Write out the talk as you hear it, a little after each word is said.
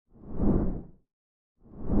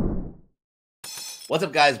What's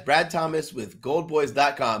up, guys? BradThomas with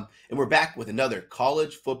goldboys.com, and we're back with another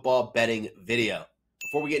college football betting video.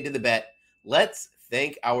 Before we get into the bet, let's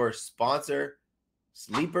thank our sponsor,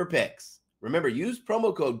 Sleeper Picks. Remember, use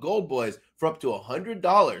promo code GOLDBOYS for up to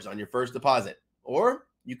 $100 on your first deposit, or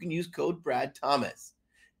you can use code BradThomas.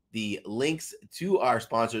 The links to our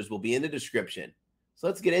sponsors will be in the description. So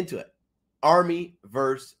let's get into it. Army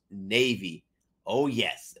versus Navy. Oh,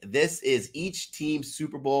 yes. This is each team's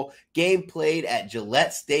Super Bowl game played at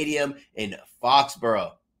Gillette Stadium in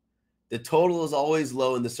Foxborough. The total is always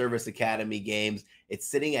low in the Service Academy games. It's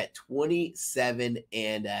sitting at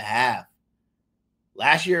 27.5.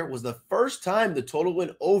 Last year was the first time the total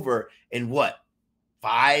went over in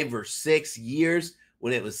 5 or 6 years,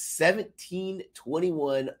 when it was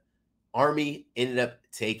 17-21. Army ended up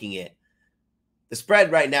taking it. The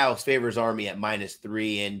spread right now favors Army at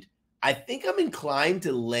 -3, and I think I'm inclined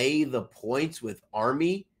to lay the points with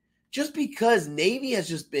Army just because Navy has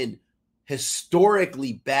just been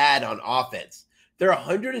historically bad on offense. They're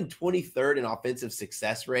 123rd in offensive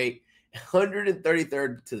success rate,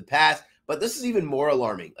 133rd to the pass, but this is even more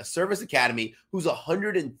alarming. A Service Academy who's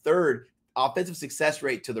 103rd offensive success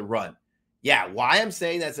rate to the run. Yeah, why I'm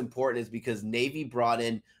saying that's important is because Navy brought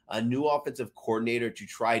in a new offensive coordinator to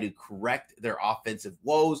try to correct their offensive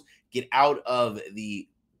woes, get out of the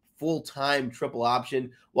full-time triple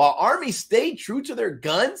option, while Army stayed true to their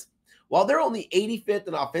guns. While they're only 85th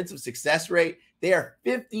in offensive success rate, they are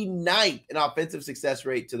 59th in offensive success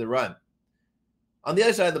rate to the run. On the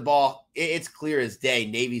other side of the ball, it's clear as day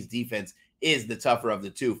Navy's defense is the tougher of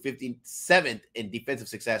the two, 57th in defensive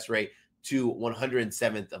success rate to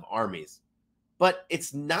 107th of Army's. But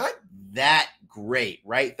it's not that great,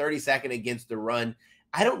 right? 32nd against the run.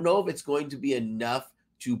 I don't know if it's going to be enough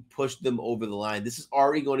to push them over the line. This is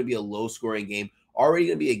already going to be a low-scoring game, already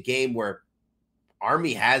going to be a game where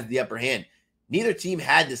Army has the upper hand. Neither team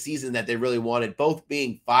had the season that they really wanted, both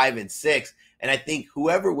being 5-6, and I think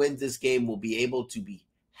whoever wins this game will be able to be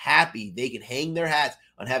happy. They can hang their hats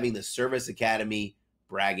on having the Service Academy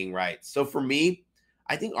bragging rights. So for me,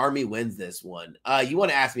 I think Army wins this one. You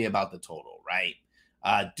want to ask me about the total, right?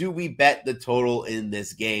 Do we bet the total in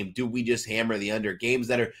this game? Do we just hammer the under? Games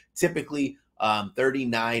that are typically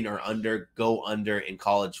 39 or under go under in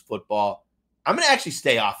college football. I'm going to actually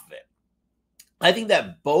stay off of it. I think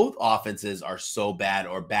that both offenses are so bad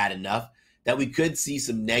or bad enough that we could see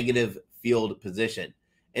some negative field position.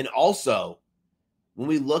 And also, when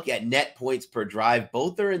we look at net points per drive,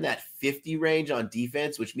 both are in that 50 range on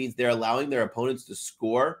defense, which means they're allowing their opponents to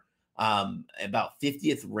score about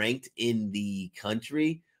 50th ranked in the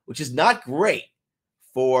country, which is not great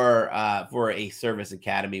for a Service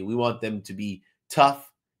Academy. We want them to be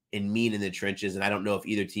tough and mean in the trenches, and I don't know if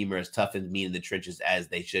either team are as tough and mean in the trenches as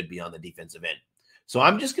they should be on the defensive end. So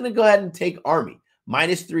I'm just going to go ahead and take Army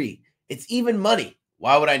 -3. It's even money.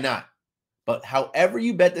 Why would I not? But however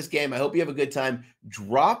you bet this game, I hope you have a good time.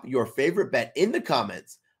 Drop your favorite bet in the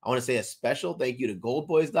comments. I want to say a special thank you to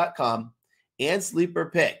goldboys.com and Sleeper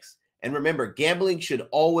Picks. And remember, gambling should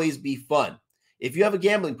always be fun. If you have a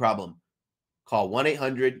gambling problem, call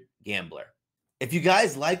 1-800-GAMBLER. If you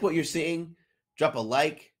guys like what you're seeing, drop a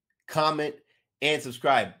like, comment, and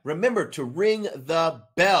subscribe. Remember to ring the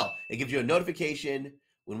bell. It gives you a notification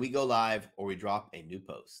when we go live or we drop a new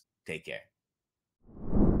post. Take care.